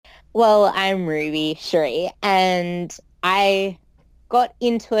Well, I'm Ruby Shree, and I got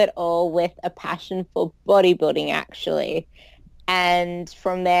into it all with a passion for bodybuilding, actually. And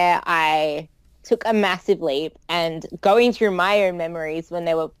from there, I took a massive leap. And going through my own memories when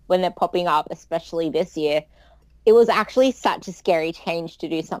they're popping up, especially this year, it was actually such a scary change to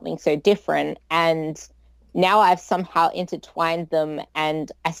do something so different. And now I've somehow intertwined them,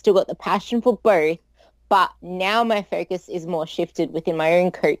 and I still got the passion for both. But now my focus is more shifted within my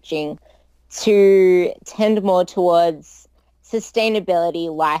own coaching to tend more towards sustainability,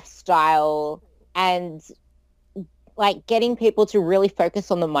 lifestyle, and like getting people to really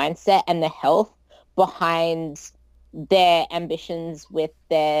focus on the mindset and the health behind their ambitions with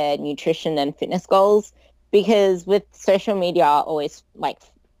their nutrition and fitness goals. Because with social media always like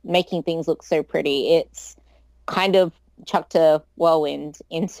making things look so pretty, it's kind of chucked a whirlwind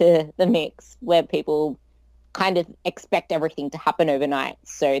into the mix where people kind of expect everything to happen overnight.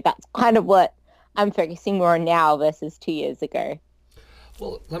 So that's kind of what I'm focusing more on now versus 2 years ago.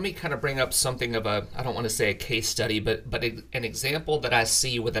 Well, let me kind of bring up something of a, I don't want to say a case study, but an example that I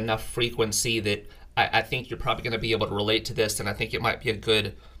see with enough frequency that I think you're probably going to be able to relate to this, and I think it might be a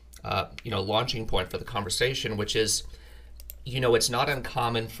good, launching point for the conversation, which is, it's not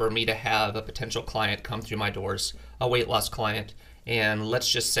uncommon for me to have a potential client come through my doors, a weight loss client, and let's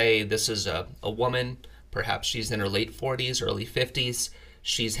just say this is a woman, perhaps she's in her late 40s, early 50s.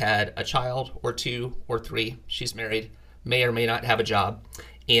 She's had a child or two or three. She's married, may or may not have a job,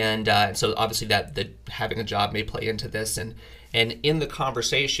 and so obviously that having a job may play into this. And in the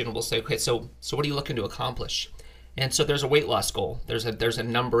conversation, we'll say, okay, so what are you looking to accomplish? And so there's a weight loss goal. There's a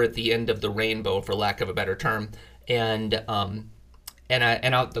number at the end of the rainbow, for lack of a better term, and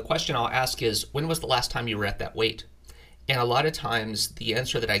the question I'll ask is, when was the last time you were at that weight? And a lot of times the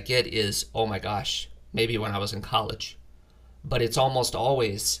answer that I get is, oh my gosh, maybe when I was in college. But it's almost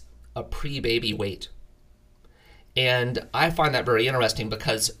always a pre-baby weight. And I find that very interesting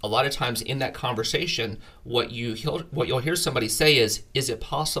because a lot of times in that conversation, what you'll hear somebody say is it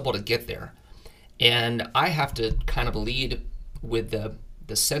possible to get there? And I have to kind of lead with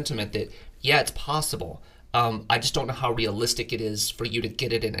the sentiment that, yeah, it's possible. I just don't know how realistic it is for you to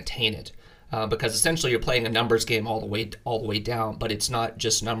get it and attain it. Because essentially you're playing a numbers game all the way down, but it's not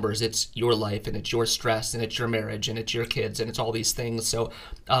just numbers. It's your life, and it's your stress, and it's your marriage, and it's your kids, and it's all these things. So,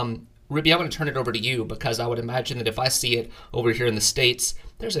 Ruby, I'm going to turn it over to you because I would imagine that if I see it over here in the States,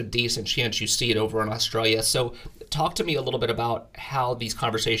 there's a decent chance you see it over in Australia. So, talk to me a little bit about how these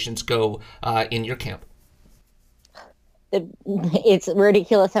conversations go in your camp. It's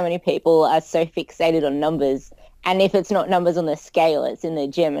ridiculous how many people are so fixated on numbers. And if it's not numbers on the scale, it's in the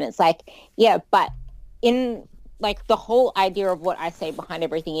gym. And it's like, yeah, but in like the whole idea of what I say behind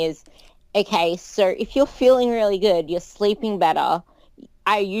everything is, okay, so if you're feeling really good, you're sleeping better.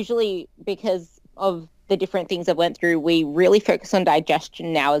 I usually, because of the different things I went through, we really focus on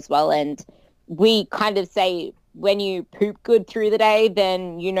digestion now as well. And we kind of say when you poop good through the day,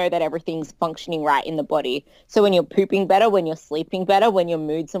 then you know that everything's functioning right in the body. So when you're pooping better, when you're sleeping better, when your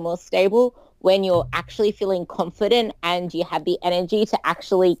moods are more stable, when you're actually feeling confident and you have the energy to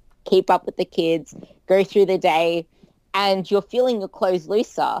actually keep up with the kids, go through the day, and you're feeling your clothes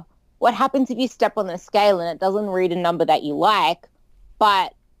looser. What happens if you step on the scale and it doesn't read a number that you like,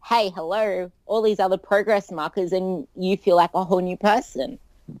 but hey, hello, all these other progress markers, and you feel like a whole new person?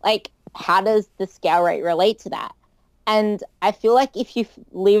 Like, how does the scale rate relate to that? And I feel like if you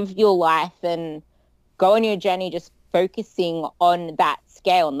live your life and go on your journey just focusing on that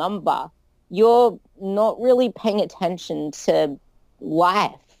scale number, you're not really paying attention to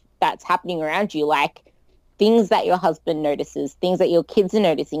life that's happening around you, like things that your husband notices, things that your kids are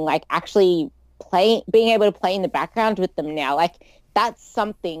noticing, like actually being able to play in the background with them now. Like that's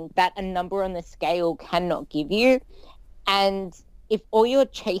something that a number on the scale cannot give you. And if all you're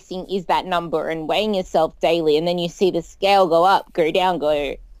chasing is that number and weighing yourself daily, and then you see the scale go up, go down,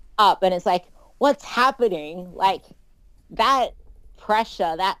 go up, and it's like, what's happening? Like that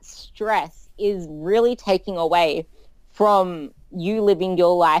pressure, that stress is really taking away from you living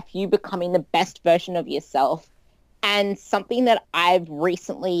your life, you becoming the best version of yourself. And something that I've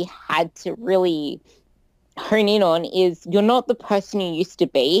recently had to really hone in on is you're not the person you used to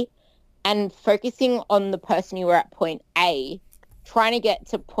be, and focusing on the person you were at point A, trying to get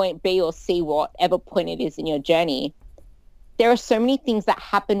to point B or C, whatever point it is in your journey. There are so many things that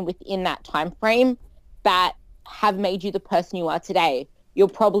happen within that time frame that have made you the person you are today. You're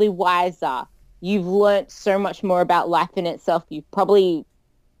probably wiser. You've learned so much more about life in itself. You've probably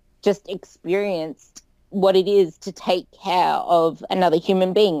just experienced what it is to take care of another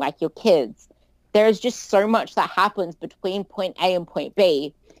human being, like your kids. There is just so much that happens between point A and point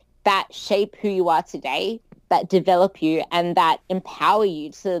B. that shape who you are today, that develop you, and that empower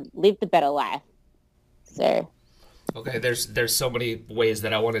you to live the better life. So Okay, there's so many ways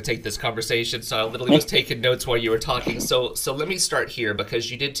that I want to take this conversation, so I literally was taking notes while you were talking. So let me start here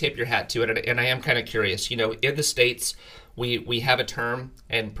because you did tip your hat to it, and I am kind of curious. You know, in the States, we have a term,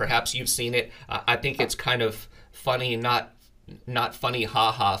 and perhaps you've seen it. I think it's kind of funny, not funny,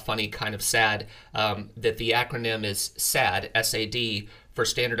 haha, funny, kind of sad. That the acronym is SAD, SAD, for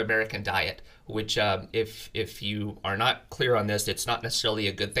Standard American Diet, which if you are not clear on this, it's not necessarily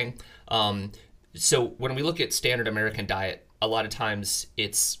a good thing. So when we look at Standard American Diet, a lot of times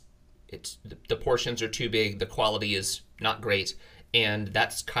it's the portions are too big, the quality is not great, and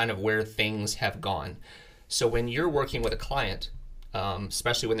that's kind of where things have gone. So when you're working with a client,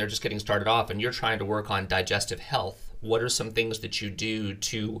 especially when they're just getting started off and you're trying to work on digestive health, what are some things that you do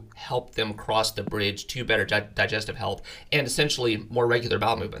to help them cross the bridge to better digestive health and essentially more regular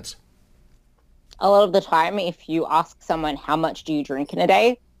bowel movements? a lot of the time, if you ask someone how much do you drink in a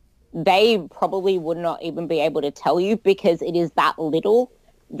day, they probably would not even be able to tell you because it is that little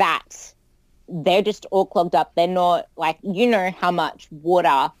that they're just all clogged up. They're not like, you know how much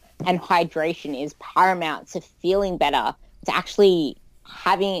water and hydration is paramount to feeling better, to actually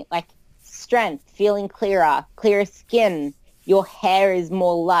having like strength, feeling clearer skin, your hair is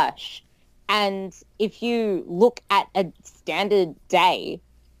more lush. And if you look at a standard day,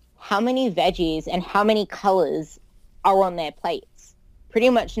 how many veggies and how many colors are on their plates? Pretty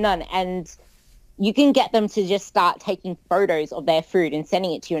much none. And you can get them to just start taking photos of their food and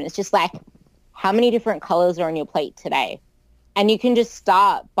sending it to you. And it's just like, how many different colors are on your plate today? And you can just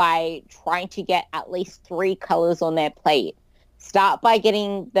start by trying to get at least 3 colors on their plate. Start by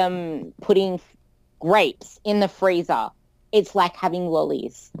getting them putting grapes in the freezer. It's like having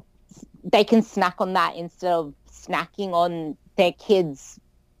lollies. They can snack on that instead of snacking on their kids'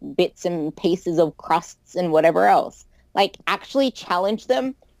 bits and pieces of crusts and whatever else. Like, actually challenge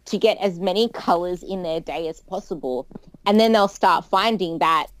them to get as many colors in their day as possible. And then they'll start finding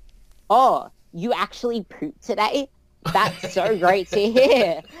that, oh, you actually pooped today? That's so great to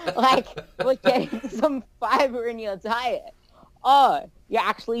hear. Like, we're getting some fiber in your diet. Oh, you're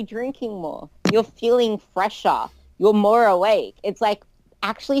actually drinking more. You're feeling fresher. You're more awake. It's like,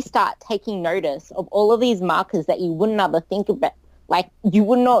 actually start taking notice of all of these markers that you wouldn't ever think about. Like, you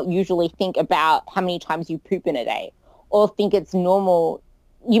would not usually think about how many times you poop in a day or think it's normal.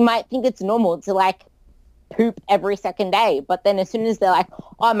 You might think it's normal to like poop every second day. But then as soon as they're like,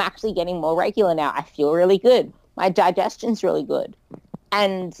 oh, I'm actually getting more regular now. I feel really good. My digestion's really good.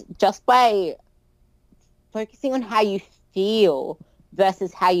 And just by focusing on how you feel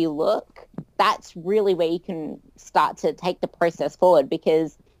versus how you look, that's really where you can start to take the process forward,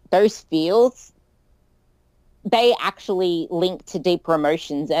 because those feels, they actually link to deeper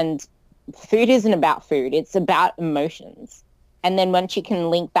emotions, and food isn't about food. It's about emotions. And then once you can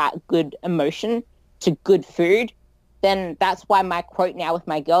link that good emotion to good food, then that's why my quote now with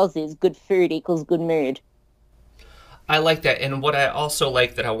my girls is good food equals good mood. I like that. And what I also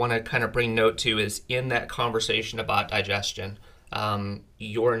like that I want to kind of bring note to is in that conversation about digestion,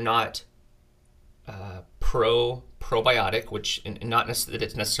 you're not probiotic, which not that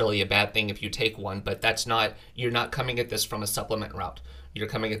it's necessarily a bad thing if you take one, but that's not, you're not coming at this from a supplement route. You're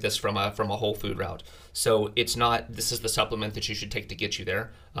coming at this from a whole food route. So it's not, this is the supplement that you should take to get you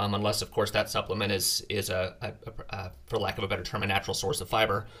there, unless of course that supplement is a for lack of a better term, a natural source of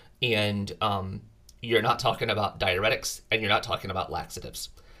fiber. And you're not talking about diuretics and you're not talking about laxatives.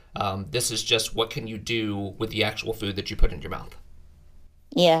 This is just what can you do with the actual food that you put in your mouth.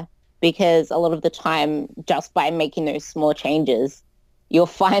 Yeah, because a lot of the time, just by making those small changes, you'll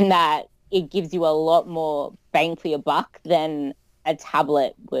find that it gives you a lot more bang for your buck than a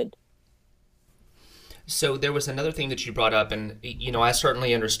tablet would. So there was another thing that you brought up, and I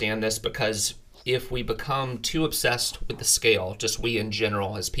certainly understand this, because if we become too obsessed with the scale, just we in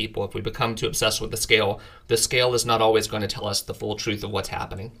general as people, if we become too obsessed with the scale is not always going to tell us the full truth of what's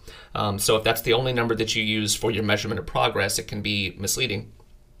happening. So if that's the only number that you use for your measurement of progress, it can be misleading.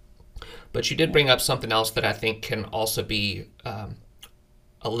 But you did bring up something else that I think can also be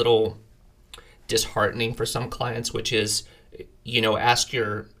a little disheartening for some clients, which is, ask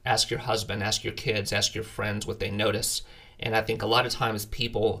your husband, ask your kids, ask your friends what they notice. And I think a lot of times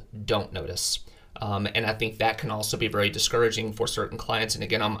people don't notice. And I think that can also be very discouraging for certain clients. And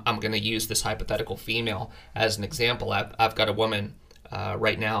again, I'm going to use this hypothetical female as an example. I've got a woman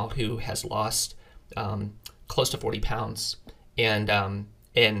right now who has lost close to 40 pounds.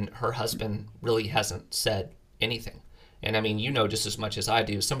 And her husband really hasn't said anything. And I mean, you know just as much as I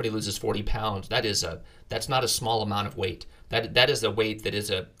do, if somebody loses 40 pounds, that's not a small amount of weight. That is a weight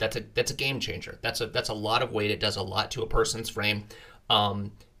that's a game changer. That's a lot of weight. It does a lot to a person's frame.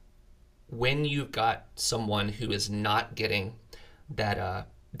 When you've got someone who is not getting that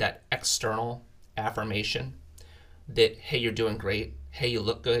external affirmation that, hey, you're doing great, hey, you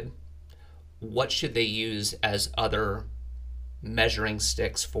look good, what should they use as other measuring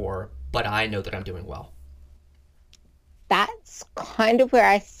sticks for, but I know that I'm doing well? That's kind of where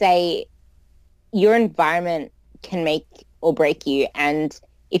I say your environment can make or break you. And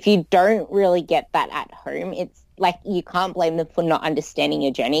if you don't really get that at home, it's like you can't blame them for not understanding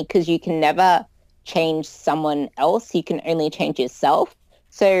your journey, because you can never change someone else. You can only change yourself.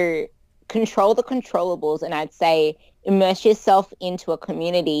 So control the controllables, and I'd say immerse yourself into a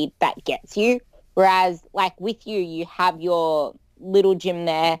community that gets you. Whereas like with you, you have your little gym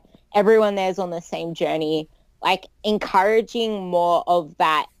there. Everyone there's on the same journey. Like encouraging more of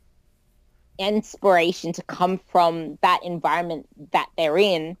that inspiration to come from that environment that they're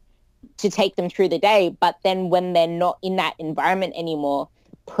in to take them through the day. But then when they're not in that environment anymore,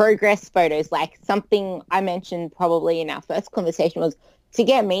 progress photos, like something I mentioned probably in our first conversation, was to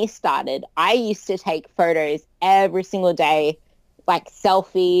get me started. I used to take photos every single day, like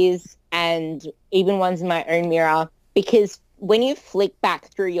selfies and even ones in my own mirror, because when you flick back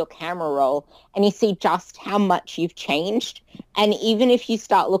through your camera roll and you see just how much you've changed, and even if you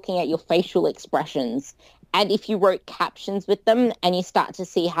start looking at your facial expressions, and if you wrote captions with them and you start to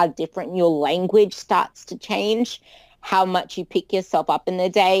see how different your language starts to change, how much you pick yourself up in the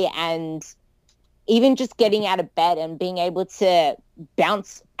day, and even just getting out of bed and being able to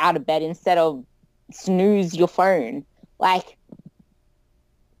bounce out of bed instead of snooze your phone. Like,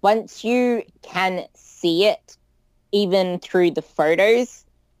 once you can see it, even through the photos,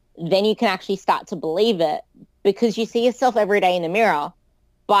 then you can actually start to believe it, because you see yourself every day in the mirror,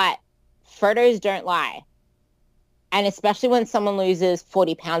 but photos don't lie. And especially when someone loses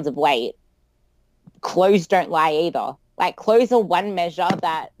 40 pounds of weight, clothes don't lie either. Like, clothes are one measure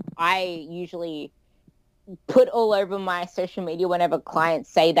that I usually put all over my social media whenever clients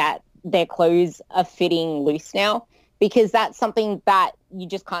say that their clothes are fitting loose now, because that's something that you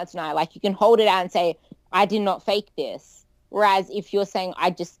just can't deny. Like, you can hold it out and say, I did not fake this. Whereas if you're saying, I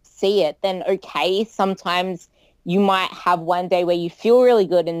just see it, then okay, sometimes you might have one day where you feel really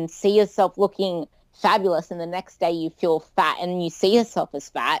good and see yourself looking fabulous, and the next day you feel fat and you see yourself as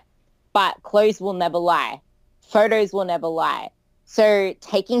fat. But clothes will never lie. Photos will never lie. So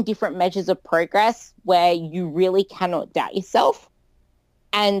taking different measures of progress where you really cannot doubt yourself,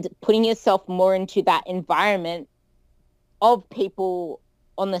 and putting yourself more into that environment of people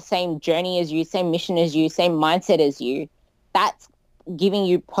on the same journey as you, same mission as you, same mindset as you, that's giving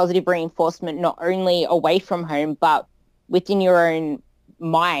you positive reinforcement, not only away from home, but within your own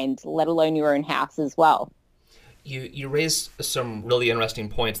mind, let alone your own house as well. You raised some really interesting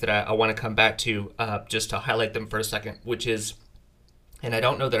points that I want to come back to, just to highlight them for a second, which is, and I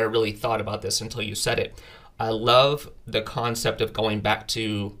don't know that I really thought about this until you said it, I love the concept of going back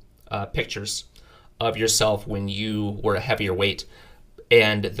to pictures of yourself when you were a heavier weight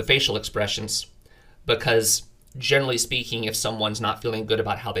and the facial expressions, because generally speaking, if someone's not feeling good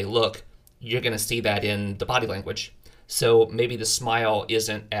about how they look, you're going to see that in the body language. So maybe the smile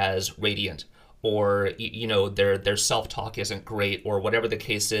isn't as radiant, or their self-talk isn't great, or whatever the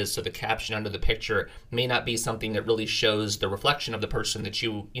case is. So the caption under the picture may not be something that really shows the reflection of the person that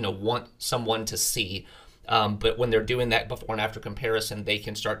you want someone to see. But when they're doing that before and after comparison, they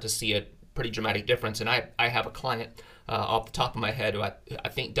can start to see a pretty dramatic difference. And I have a client off the top of my head who I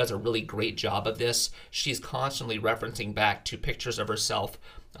think does a really great job of this. She's constantly referencing back to pictures of herself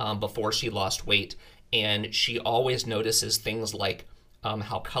before she lost weight, and she always notices things like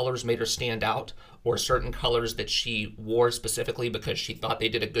how colors made her stand out, or certain colors that she wore specifically because she thought they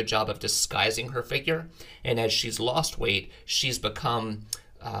did a good job of disguising her figure. And as she's lost weight, she's become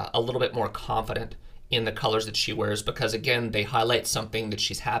a little bit more confident in the colors that she wears, because again, they highlight something that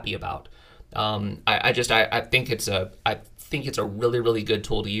she's happy about. I think it's a really, really good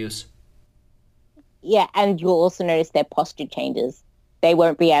tool to use. Yeah, and you'll also notice their posture changes. They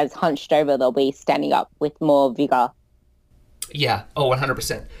won't be as hunched over, they'll be standing up with more vigor. Yeah,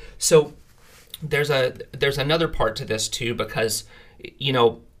 100%. So there's another part to this too, because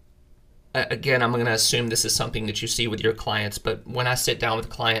again, I'm going to assume this is something that you see with your clients, but when I sit down with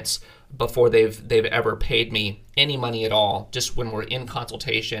clients before they've ever paid me any money at all, just when we're in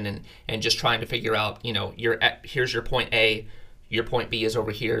consultation and just trying to figure out, here's your point A, your point B is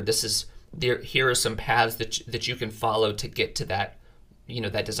over here. Here are some paths that you can follow to get to that,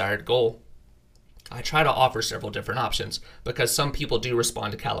 that desired goal. I try to offer several different options because some people do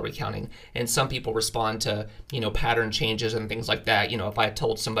respond to calorie counting and some people respond to, pattern changes and things like that. If I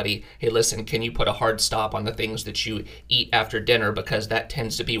told somebody, hey, listen, can you put a hard stop on the things that you eat after dinner because that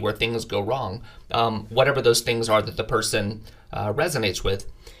tends to be where things go wrong, whatever those things are that the person resonates with.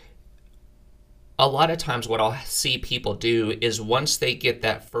 A lot of times what I'll see people do is once they get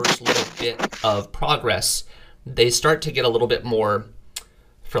that first little bit of progress, they start to get a little bit more,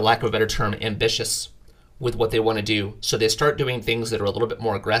 for lack of a better term, ambitious with what they want to do. So they start doing things that are a little bit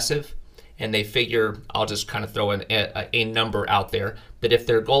more aggressive, and they figure, I'll just kind of throw in a number out there, that if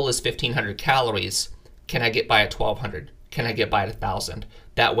their goal is 1,500 calories, can I get by at 1,200? Can I get by at 1,000?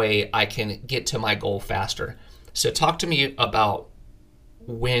 That way I can get to my goal faster. So talk to me about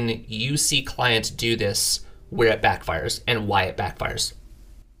when you see clients do this, where it backfires and why it backfires.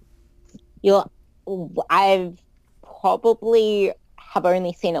 I've probably have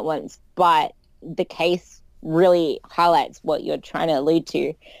only seen it once, but the case really highlights what you're trying to allude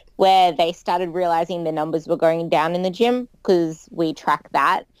to, where they started realizing the numbers were going down in the gym because we track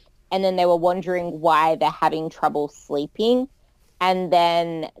that. And then they were wondering why they're having trouble sleeping. And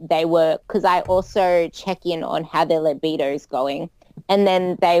then because I also check in on how their libido is going. And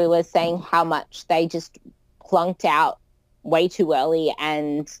then they were saying how much they just plunked out way too early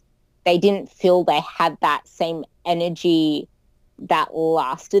and they didn't feel they had that same energy that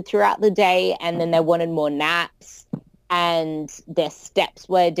lasted throughout the day, and then they wanted more naps and their steps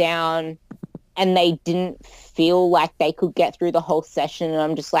were down and they didn't feel like they could get through the whole session. And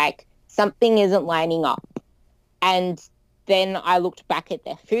I'm just like, something isn't lining up. And then I looked back at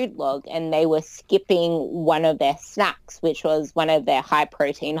their food log and they were skipping one of their snacks, which was one of their high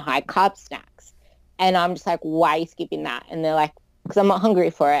protein, high carb snacks. And I'm just like, why are you skipping that? And they're like, because I'm not hungry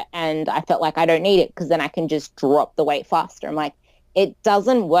for it and I felt like I don't need it because then I can just drop the weight faster. I'm like, it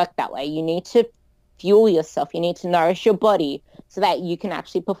doesn't work that way. You need to fuel yourself. You need to nourish your body so that you can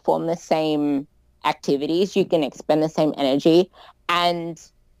actually perform the same activities. You can expend the same energy and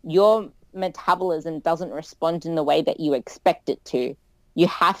your metabolism doesn't respond in the way that you expect it to. You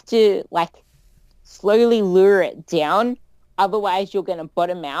have to slowly lure it down. Otherwise, you're going to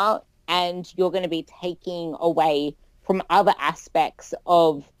bottom out and you're going to be taking away from other aspects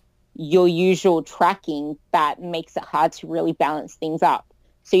of your usual tracking that makes it hard to really balance things up.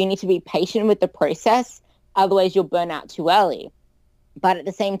 So you need to be patient with the process. Otherwise, you'll burn out too early. But at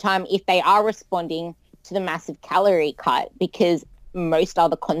the same time, if they are responding to the massive calorie cut because most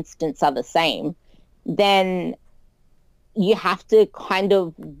other constants are the same, then you have to kind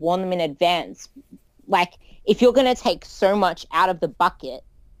of warn them in advance. Like, if you're going to take so much out of the bucket,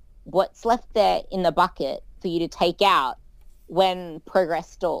 what's left there in the bucket for you to take out when progress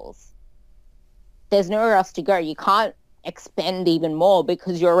stalls? There's nowhere else to go. You can't expend even more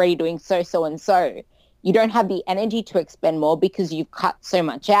because you're already doing so and so. You don't have the energy to expend more because you've cut so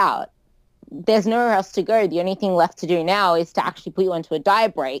much out. There's nowhere else to go. The only thing left to do now is to actually put you onto a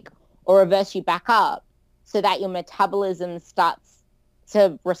diet break or reverse you back up so that your metabolism starts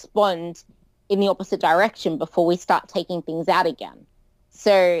to respond in the opposite direction before we start taking things out again.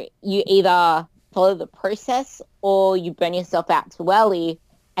 So you either follow the process or you burn yourself out too early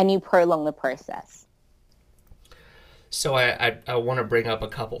and you prolong the process. So I want to bring up a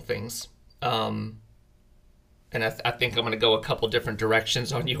couple things. And I think I'm going to go a couple different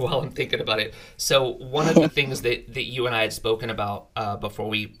directions on you while I'm thinking about it. So one of the things that you and I had spoken about before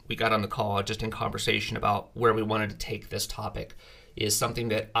we got on the call, just in conversation about where we wanted to take this topic, is something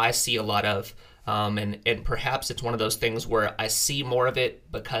that I see a lot of. And perhaps it's one of those things where I see more of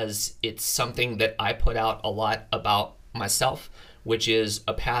it because it's something that I put out a lot about myself, which is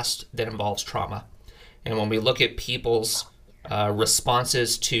a past that involves trauma. And when we look at people's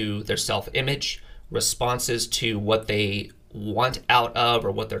responses to their self-image, responses to what they want out of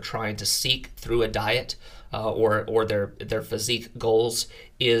or what they're trying to seek through a diet or their physique goals,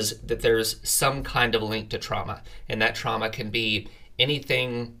 is that there's some kind of link to trauma. And that trauma can be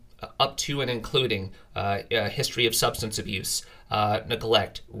anything up to and including a history of substance abuse,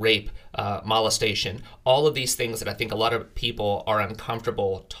 neglect, rape, molestation, all of these things that I think a lot of people are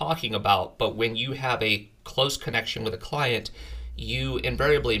uncomfortable talking about. But when you have a close connection with a client, you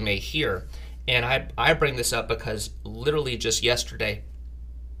invariably may hear. And I bring this up because literally just yesterday,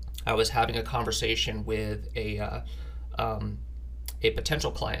 I was having a conversation with a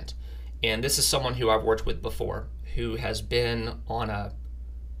potential client. And this is someone who I've worked with before, who has been on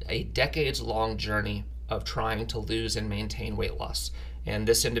a decades-long journey of trying to lose and maintain weight loss. And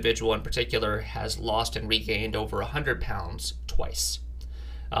this individual in particular has lost and regained over 100 pounds twice.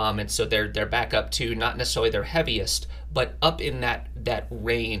 And so they're back up to not necessarily their heaviest, but up in that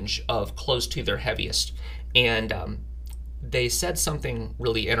range of close to their heaviest. And they said something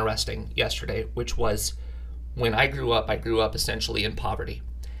really interesting yesterday, which was, when I grew up essentially in poverty,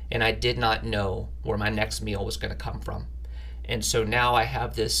 and I did not know where my next meal was going to come from. And so now I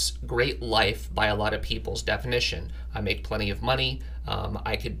have this great life by a lot of people's definition. I make plenty of money.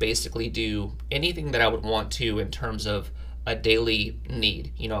 I could basically do anything that I would want to in terms of a daily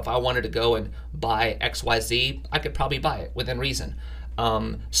need. You know, if I wanted to go and buy XYZ, I could probably buy it within reason.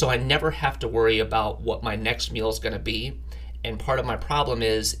 So I never have to worry about what my next meal is going to be. And part of my problem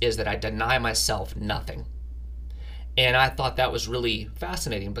is that I deny myself nothing. And I thought that was really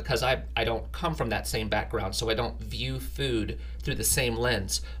fascinating because I don't come from that same background, so I don't view food through the same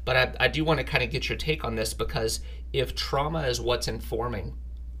lens. But I do want to kind of get your take on this, because if trauma is what's informing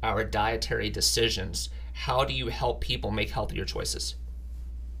our dietary decisions, how do you help people make healthier choices?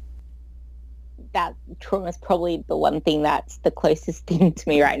 That trauma is probably the one thing that's the closest thing to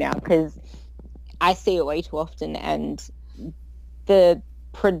me right now, because I see it way too often. And the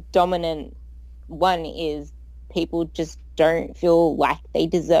predominant one is people just don't feel like they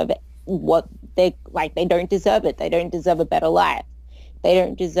deserve it. What they like, they don't deserve it. They don't deserve a better life. They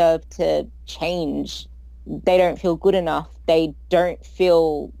don't deserve to change. They don't feel good enough. They don't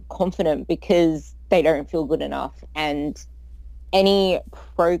feel confident because they don't feel good enough. And any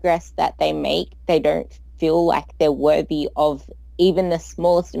progress that they make, they don't feel like they're worthy of even the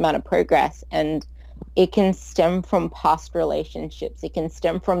smallest amount of progress. And it can stem from past relationships. It can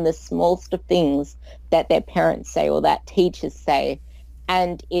stem from the smallest of things that their parents say or that teachers say,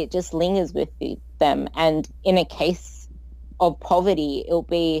 and it just lingers with them. And in a case of poverty, it'll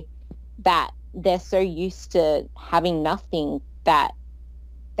be that they're so used to having nothing that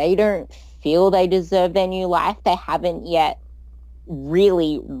they don't feel they deserve their new life. They haven't yet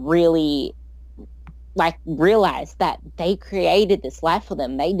really realized that they created this life for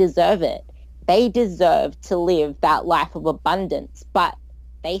them. They deserve it. They deserve to live that life of abundance, but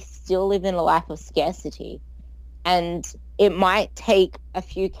they still live in a life of scarcity. And it might take a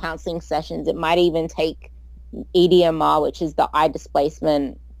few counseling sessions. It might even take EDMR, which is the eye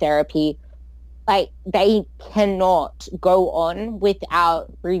displacement therapy. Like, they cannot go on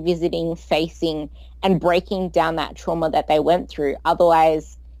without revisiting, facing, and breaking down that trauma that they went through.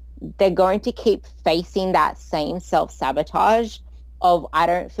 Otherwise, they're going to keep facing that same self-sabotage of, I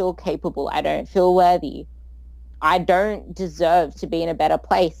don't feel capable, I don't feel worthy, I don't deserve to be in a better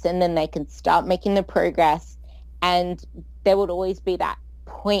place. And then they can start making the progress, and there would always be that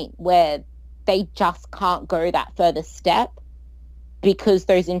point where they just can't go that further step because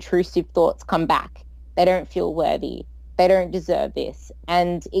those intrusive thoughts come back. They don't feel worthy, they don't deserve this,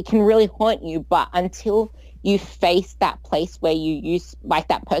 and it can really haunt you. But until you face that place where you used, like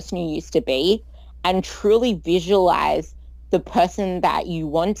that person you used to be, and truly visualize the person that you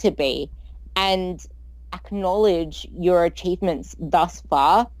want to be, and acknowledge your achievements thus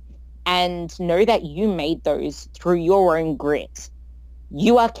far, and know that you made those through your own grit.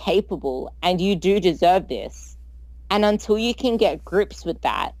 You are capable and you do deserve this. And until you can get grips with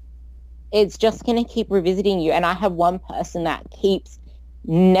that, it's just going to keep revisiting you. And I have one person that keeps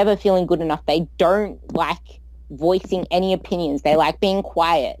never feeling good enough. They don't like voicing any opinions. They like being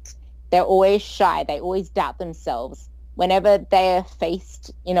quiet. They're always shy. They always doubt themselves. Whenever they're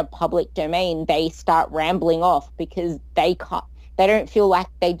faced in a public domain, they start rambling off because they don't feel like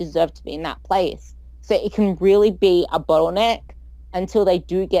they deserve to be in that place. So it can really be a bottleneck until they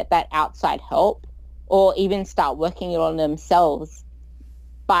do get that outside help or even start working it on themselves.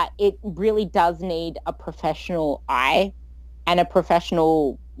 But it really does need a professional eye and a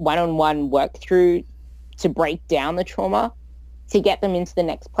professional one-on-one work through to break down the trauma to get them into the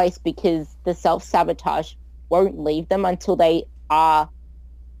next place, because the self-sabotage won't leave them until they are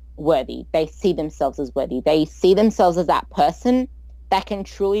worthy. They see themselves as worthy. They see themselves as that person that can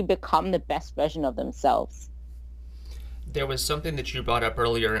truly become the best version of themselves. There was something that you brought up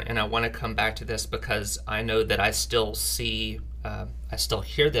earlier, and I want to come back to this because I know that I still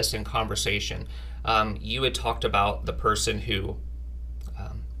hear this in conversation. You had talked about the person who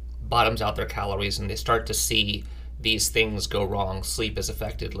bottoms out their calories and they start to see these things go wrong. Sleep is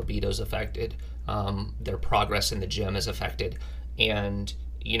affected, libido is affected, their progress in the gym is affected. And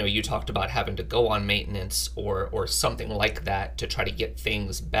you talked about having to go on maintenance or something like that to try to get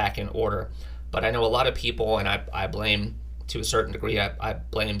things back in order. But I know a lot of people, and I blame, to a certain degree, I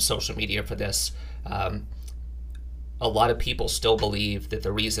blame social media for this. A lot of people still believe that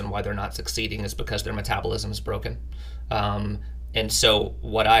the reason why they're not succeeding is because their metabolism is broken. And so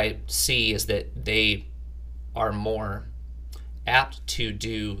what I see is that they are more apt to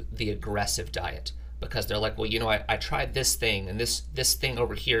do the aggressive diet, because they're like, well, I tried this thing, and this thing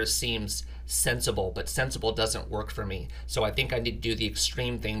over here seems sensible, but sensible doesn't work for me. So I think I need to do the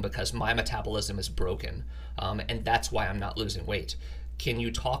extreme thing because my metabolism is broken, and that's why I'm not losing weight. Can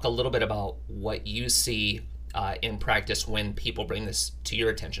you talk a little bit about what you see in practice when people bring this to your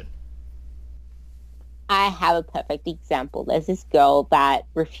attention? I have a perfect example. There's this girl that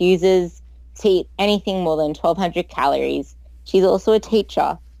refuses to eat anything more than 1,200 calories. She's also a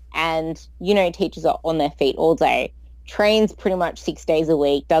teacher, and teachers are on their feet all day, trains pretty much 6 days a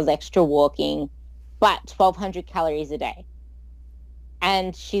week, does extra walking, but 1,200 calories a day.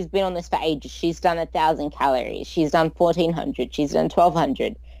 And she's been on this for ages. She's done 1,000 calories. She's done 1,400. She's done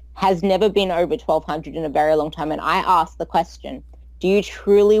 1,200. Has never been over 1,200 in a very long time. And I asked the question, do you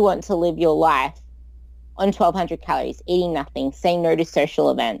truly want to live your life on 1,200 calories, eating nothing, saying no to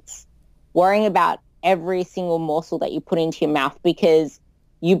social events, worrying about every single morsel that you put into your mouth because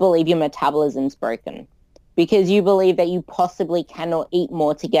you believe your metabolism's broken, because you believe that you possibly cannot eat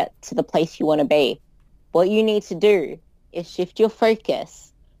more to get to the place you want to be? What you need to do is shift your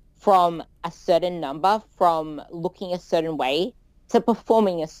focus from a certain number, from looking a certain way, to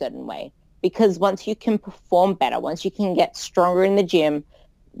performing a certain way. Because once you can perform better, once you can get stronger in the gym,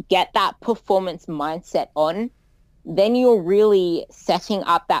 get that performance mindset on, then you're really setting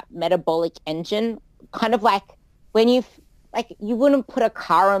up that metabolic engine. Kind of like when you wouldn't put a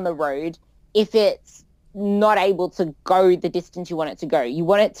car on the road if it's not able to go the distance you want it to go. You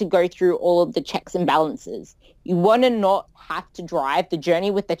want it to go through all of the checks and balances. You want to not have to drive the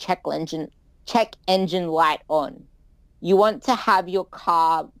journey with the check engine light on. You want to have your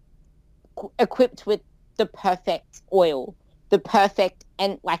car equipped with the perfect oil, the perfect,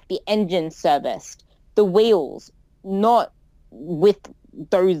 and like the engine serviced, the wheels, not with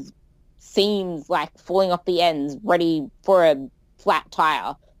those seams like falling off the ends, ready for a flat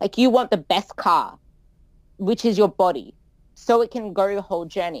tire. Like, you want the best car, which is your body, so it can go the whole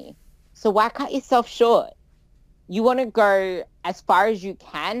journey. So why cut yourself short? You want to go as far as you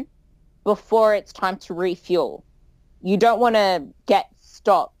can before it's time to refuel. You don't want to get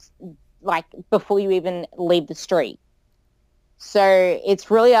stopped like before you even leave the street. So it's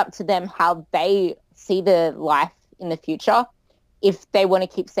really up to them how they see the life in the future. If they want to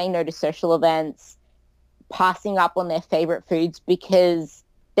keep saying no to social events, passing up on their favorite foods because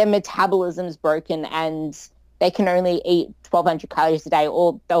their metabolism's broken and they can only eat 1,200 calories a day,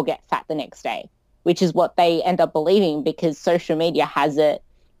 or they'll get fat the next day, which is what they end up believing because social media has it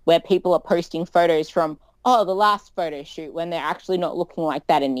where people are posting photos from, the last photo shoot, when they're actually not looking like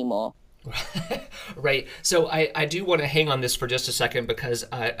that anymore. Right. So I do want to hang on this for just a second because,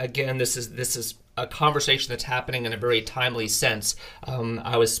 again, this is a conversation that's happening in a very timely sense.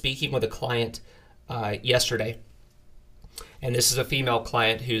 I was speaking with a client yesterday, and this is a female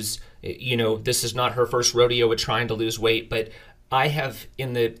client who's, this is not her first rodeo with trying to lose weight, but I have,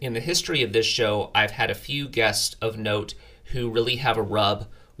 in the history of this show, I've had a few guests of note who really have a rub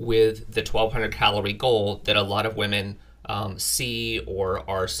with the 1,200 calorie goal that a lot of women see or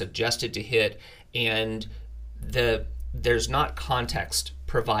are suggested to hit, and there's not context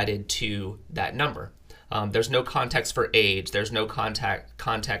provided to that number. There's no context for age. There's no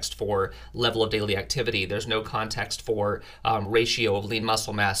context for level of daily activity. There's no context for ratio of lean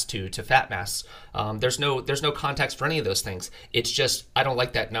muscle mass to fat mass. There's no context for any of those things. It's just, I don't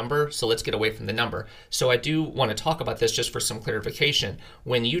like that number, so let's get away from the number. So I do want to talk about this just for some clarification.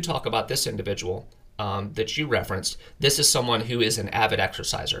 When you talk about this individual that you referenced, this is someone who is an avid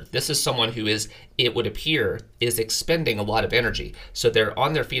exerciser. This is someone who is, it would appear, is expending a lot of energy. So they're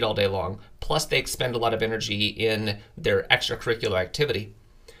on their feet all day long, plus they expend a lot of energy in their extracurricular activity.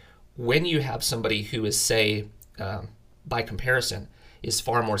 When you have somebody who is, say, by comparison, is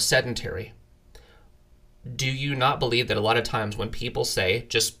far more sedentary, do you not believe that a lot of times when people say,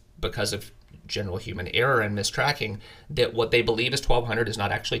 just because of general human error and mistracking, that what they believe is 1,200 is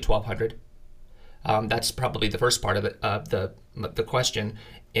not actually 1,200? That's probably the first part of it, the question.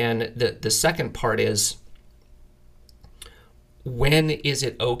 And the second part is, when is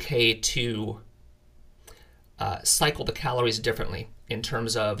it okay to cycle the calories differently in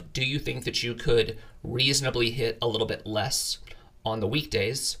terms of, do you think that you could reasonably hit a little bit less on the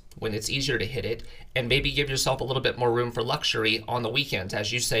weekdays when it's easier to hit it, and maybe give yourself a little bit more room for luxury on the weekends,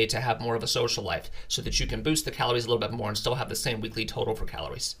 as you say, to have more of a social life so that you can boost the calories a little bit more and still have the same weekly total for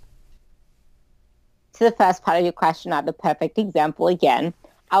calories? To the first part of your question, I have the perfect example again.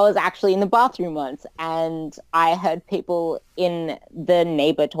 I was actually in the bathroom once and I heard people in the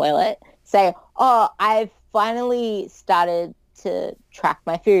neighbor toilet say, I've finally started to track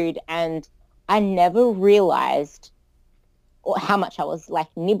my food, and I never realized how much I was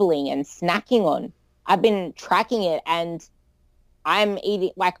like nibbling and snacking on. I've been tracking it, and I'm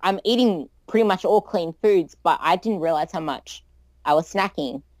eating pretty much all clean foods, but I didn't realize how much I was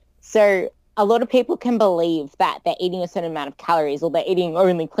snacking. So a lot of people can believe that they're eating a certain amount of calories or they're eating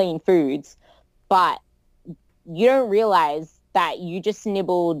only clean foods, but you don't realize that you just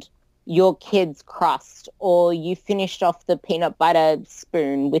nibbled your kid's crust or you finished off the peanut butter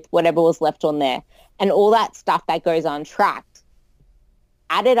spoon with whatever was left on there. And all that stuff that goes untracked,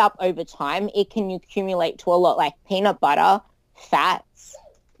 added up over time, it can accumulate to a lot, like peanut butter, fats.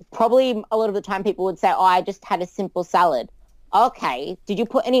 Probably a lot of the time people would say, oh, I just had a simple salad. Okay, did you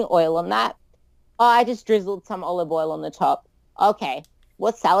put any oil on that? Oh, I just drizzled some olive oil on the top. Okay,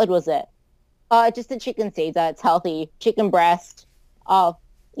 what salad was it? Oh, just a chicken Caesar. It's healthy. Chicken breast. Oh,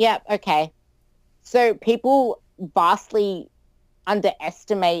 yeah, okay. So people vastly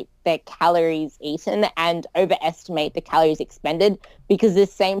underestimate their calories eaten and overestimate the calories expended, because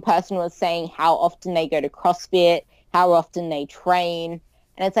this same person was saying how often they go to CrossFit, how often they train.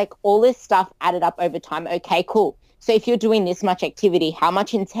 And it's like all this stuff added up over time. Okay, cool. So if you're doing this much activity, how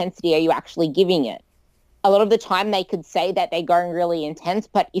much intensity are you actually giving it? A lot of the time they could say that they're going really intense,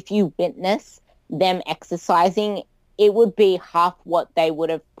 but if you witness them exercising, it would be half what they would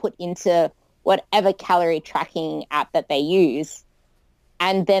have put into whatever calorie tracking app that they use.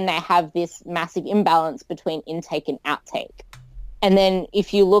 And then they have this massive imbalance between intake and outtake. And then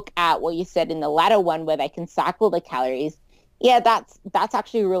if you look at what you said in the latter one where they can cycle the calories, yeah, that's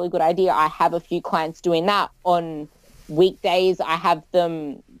actually a really good idea. I have a few clients doing that. On weekdays, I have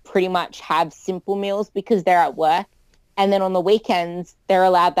them pretty much have simple meals because they're at work. And then on the weekends, they're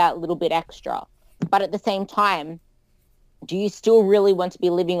allowed that little bit extra. But at the same time, do you still really want to be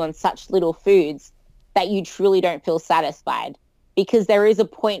living on such little foods that you truly don't feel satisfied? Because there is a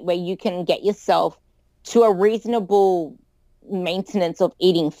point where you can get yourself to a reasonable maintenance of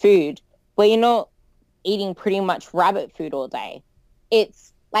eating food where you're not eating pretty much rabbit food all day.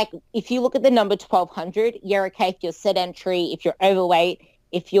 It's like, if you look at the number 1,200, you're okay if you're sedentary, if you're overweight,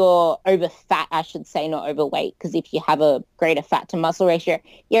 if you're over fat, I should say, not overweight, because if you have a greater fat to muscle ratio,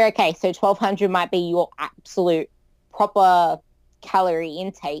 you're okay. So 1,200 might be your absolute proper calorie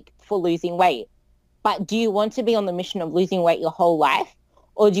intake for losing weight. But do you want to be on the mission of losing weight your whole life?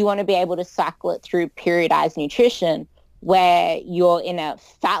 Or do you want to be able to cycle it through periodized nutrition where you're in a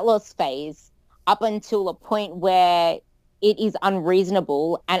fat loss phase up until a point where it is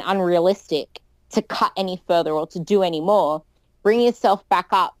unreasonable and unrealistic to cut any further or to do any more? Bring yourself back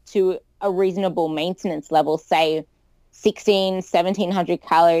up to a reasonable maintenance level, say 1,700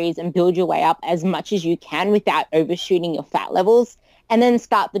 calories, and build your way up as much as you can without overshooting your fat levels, and then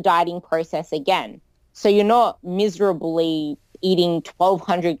start the dieting process again. So you're not miserably eating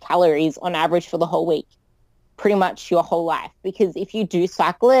 1,200 calories on average for the whole week, pretty much your whole life. Because if you do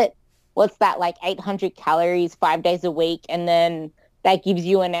cycle it, what's that, like 800 calories 5 days a week, and then that gives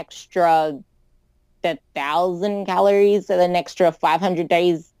you an extra 1,000 calories, so an extra 500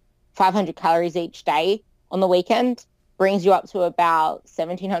 calories each day on the weekend, brings you up to about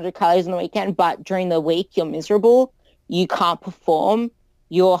 1,700 calories on the weekend. But during the week, you're miserable. You can't perform.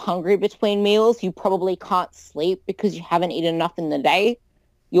 You're hungry between meals. You probably can't sleep because you haven't eaten enough in the day.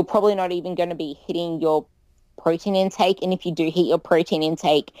 You're probably not even going to be hitting your protein intake. And if you do hit your protein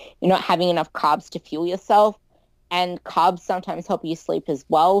intake, you're not having enough carbs to fuel yourself. And carbs sometimes help you sleep as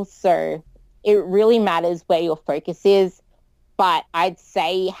well. So it really matters where your focus is. But I'd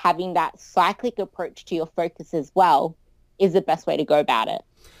say having that cyclic approach to your focus as well is the best way to go about it.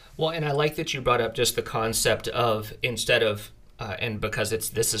 Well, and I like that you brought up just the concept of, instead of, and because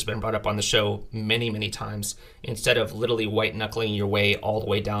this has been brought up on the show many, many times, instead of literally white knuckling your way all the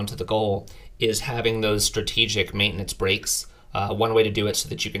way down to the goal, is having those strategic maintenance breaks. One way to do it so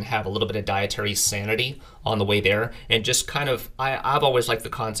that you can have a little bit of dietary sanity on the way there. And just kind of, I've always liked the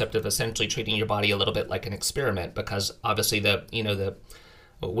concept of essentially treating your body a little bit like an experiment, because obviously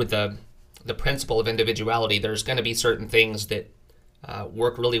with the principle of individuality, there's going to be certain things that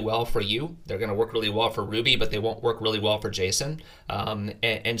work really well for you. They're going to work really well for Ruby, but they won't work really well for Jason.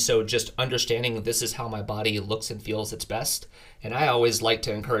 And so just understanding this is how my body looks and feels its best. And I always like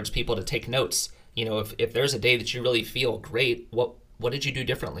to encourage people to take notes. If there's a day that you really feel great, what did you do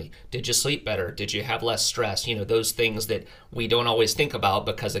differently? Did you sleep better? Did you have less stress? Those things that we don't always think about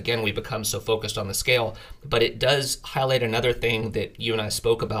because, again, we become so focused on the scale. But it does highlight another thing that you and I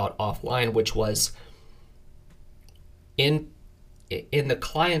spoke about offline, which was in the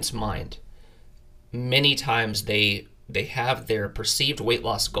client's mind, many times they have their perceived weight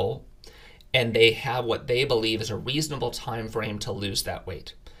loss goal, and they have what they believe is a reasonable time frame to lose that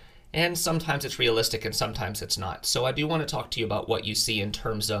weight. And sometimes it's realistic and sometimes it's not. So I do want to talk to you about what you see in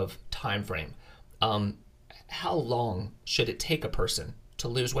terms of time frame. How long should it take a person to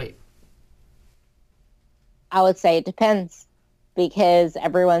lose weight? I would say it depends because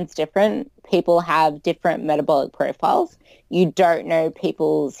everyone's different. People have different metabolic profiles. You don't know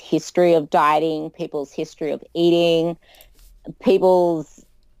people's history of dieting, people's history of eating, people's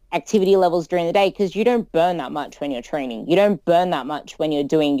activity levels during the day because you don't burn that much when you're training. You don't burn that much when you're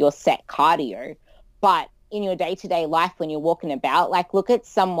doing your set cardio. But in your day-to-day life, when you're walking about, like look at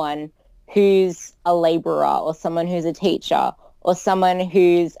someone who's a laborer or someone who's a teacher or someone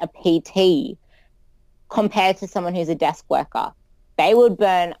who's a PT compared to someone who's a desk worker. They would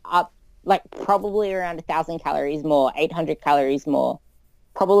burn up like probably around 1,000 calories more, 800 calories more,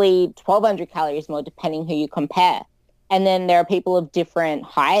 probably 1,200 calories more, depending who you compare. And then there are people of different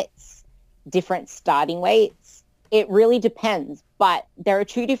heights, different starting weights. It really depends. But there are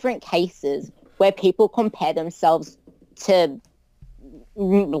two different cases where people compare themselves to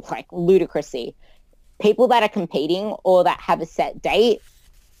like ludicrousy. People that are competing or that have a set date,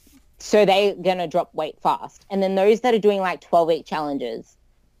 so they're going to drop weight fast. And then those that are doing like 12-week challenges,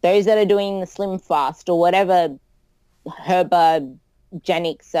 those that are doing the slim fast or whatever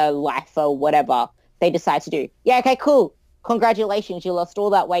herbogenics or life or whatever they decide to do. Yeah, okay, cool. Congratulations, you lost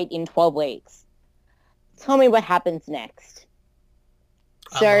all that weight in 12 weeks. Tell me what happens next.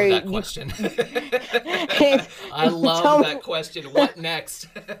 I love that question. I love that question. What next?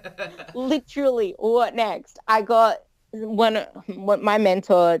 Literally, what next? I got what my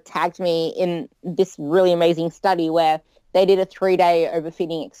mentor tagged me in this really amazing study where they did a 3-day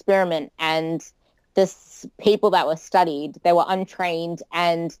overfeeding experiment, and this people that were studied, they were untrained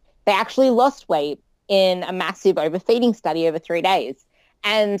and they actually lost weight in a massive overfeeding study over 3 days.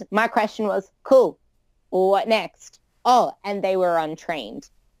 And my question was, cool, what next? Oh, and they were untrained.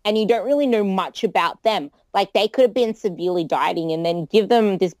 And you don't really know much about them. Like they could have been severely dieting and then give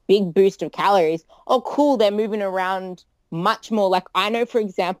them this big boost of calories. Oh, cool, they're moving around much more. Like I know, for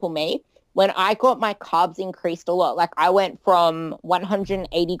example, me, when I got my carbs increased a lot, like I went from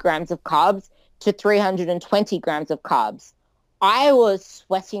 180 grams of carbs to 320 grams of carbs. I was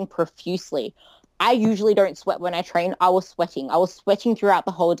sweating profusely. I usually don't sweat when I train. I was sweating. I was sweating throughout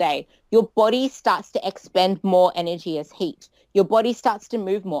the whole day. Your body starts to expend more energy as heat. Your body starts to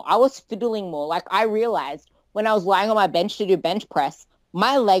move more. I was fiddling more. Like I realized when I was lying on my bench to do bench press,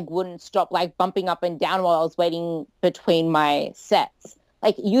 my leg wouldn't stop like bumping up and down while I was waiting between my sets.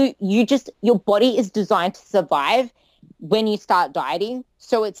 Like your body is designed to survive when you start dieting.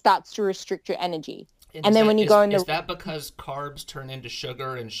 So it starts to restrict your energy. And then when you go in is that because carbs turn into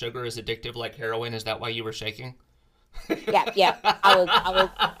sugar and sugar is addictive like heroin? Is that why you were shaking? Yeah.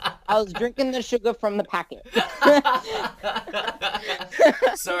 I was drinking the sugar from the packet.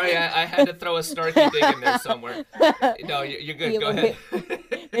 Sorry, I had to throw a snarky dig in there somewhere. No, you're good. Go ahead.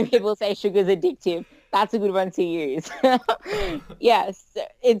 When people say sugar's addictive, that's a good one to use. Yes,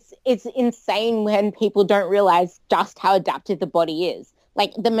 it's insane when people don't realize just how adaptive the body is.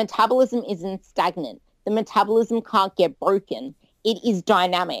 Like the metabolism isn't stagnant. The metabolism can't get broken. It is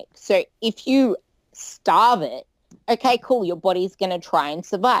dynamic. So if you starve it, okay, cool, your body's going to try and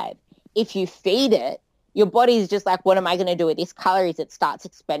survive. If you feed it, your body's just like, what am I going to do with these calories? It starts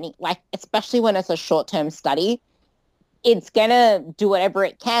expending, like, especially when it's a short-term study, it's going to do whatever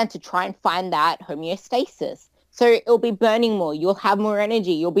it can to try and find that homeostasis. So it'll be burning more. You'll have more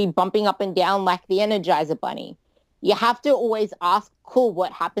energy. You'll be bumping up and down like the Energizer Bunny. You have to always ask, cool,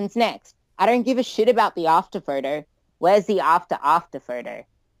 what happens next? I don't give a shit about the after photo. Where's the after photo?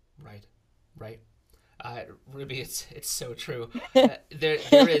 Right. Ruby, it's so true.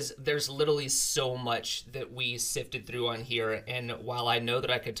 There's literally so much that we sifted through on here, and while I know that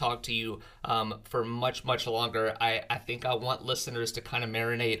I could talk to you for much longer, I think I want listeners to kind of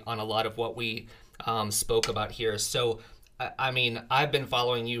marinate on a lot of what we spoke about here. So I mean, I've been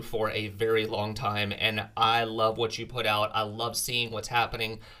following you for a very long time, and I love what you put out. I love seeing what's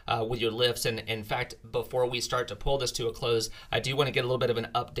happening with your lifts. And in fact, before we start to pull this to a close, I do want to get a little bit of an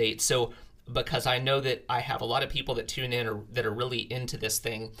update. So because I know that I have a lot of people that tune in or that are really into this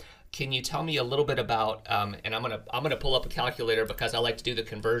thing, can you tell me a little bit about, and I'm gonna pull up a calculator because I like to do the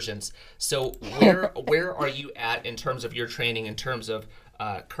conversions. So where are you at in terms of your training, in terms of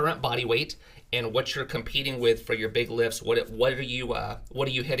current body weight, and what you're competing with for your big lifts? What are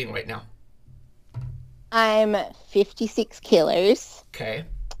you hitting right now? I'm 56 kilos. Okay.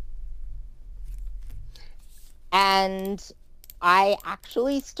 And I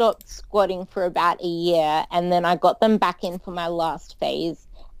actually stopped squatting for about a year, and then I got them back in for my last phase.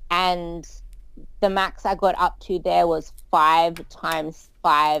 And the max I got up to there was 5 times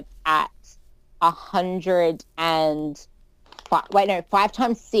 5 at 100 and 5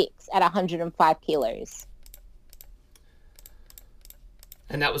 times 6 at 105 kilos.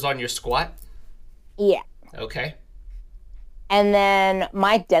 And that was on your squat? Yeah. Okay. And then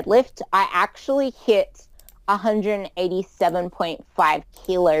my deadlift, I actually hit 187.5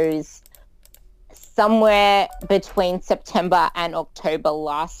 kilos somewhere between September and October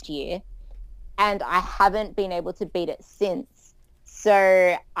last year. And I haven't been able to beat it since.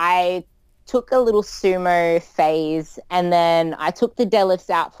 So I took a little sumo phase, and then I took the deadlifts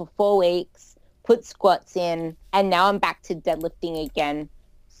out for 4 weeks, put squats in, and now I'm back to deadlifting again.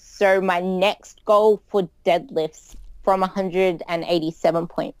 So my next goal for deadlifts from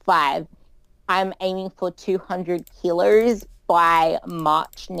 187.5, I'm aiming for 200 kilos by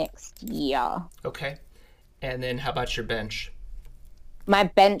March next year. Okay. And then how about your bench? My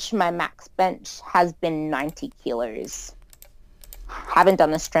max bench has been 90 kilos. Haven't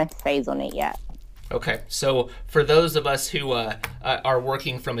done the strength phase on it yet. Okay, so for those of us who are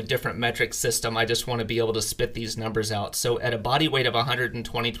working from a different metric system, I just want to be able to spit these numbers out. So at a body weight of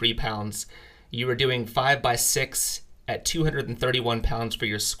 123 pounds, you were doing 5 by 6 at 231 pounds for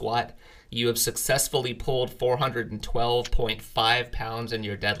your squat. You have successfully pulled 412.5 pounds in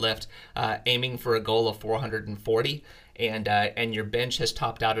your deadlift, aiming for a goal of 440, and your bench has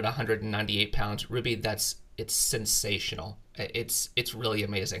topped out at 198 pounds. Ruby, it's sensational. It's really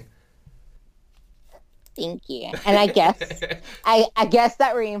amazing. Thank you. And I guess I guess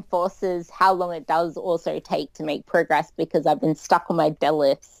that reinforces how long it does also take to make progress, because I've been stuck on my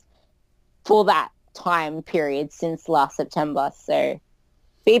deadlifts for that time period since last September. So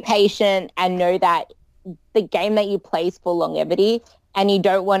be patient and know that the game that you play is for longevity, and you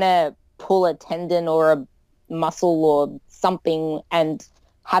don't want to pull a tendon or a muscle or something and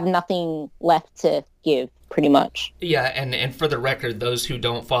have nothing left to give, pretty much. Yeah, and for the record, those who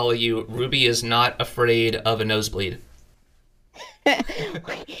don't follow you, Ruby is not afraid of a nosebleed.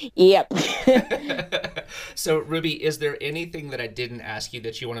 Yep. So, Ruby, is there anything that I didn't ask you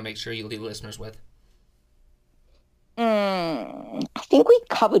that you want to make sure you leave listeners with? I think we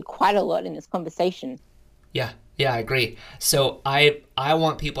covered quite a lot in this conversation. Yeah, I agree. So I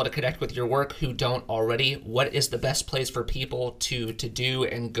want people to connect with your work who don't already. What is the best place for people to do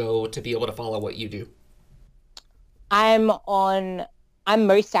and go to be able to follow what you do? I'm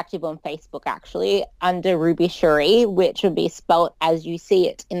most active on Facebook, actually, under Ruby Cherie, which would be spelt as you see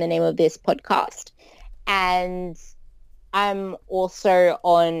it in the name of this podcast. And I'm also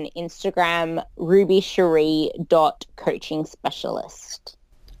on Instagram, rubycherie.coachingspecialist.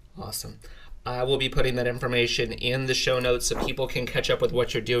 Awesome. I will be putting that information in the show notes so people can catch up with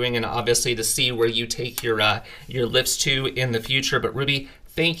what you're doing, and obviously to see where you take your lifts to in the future. But Ruby,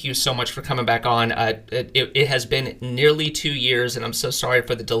 thank you so much for coming back on. It has been nearly 2 years, and I'm so sorry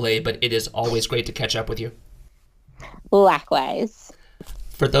for the delay, but it is always great to catch up with you. Likewise.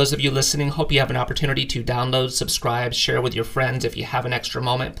 For those of you listening, hope you have an opportunity to download, subscribe, share with your friends. If you have an extra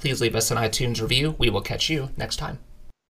moment, please leave us an iTunes review. We will catch you next time.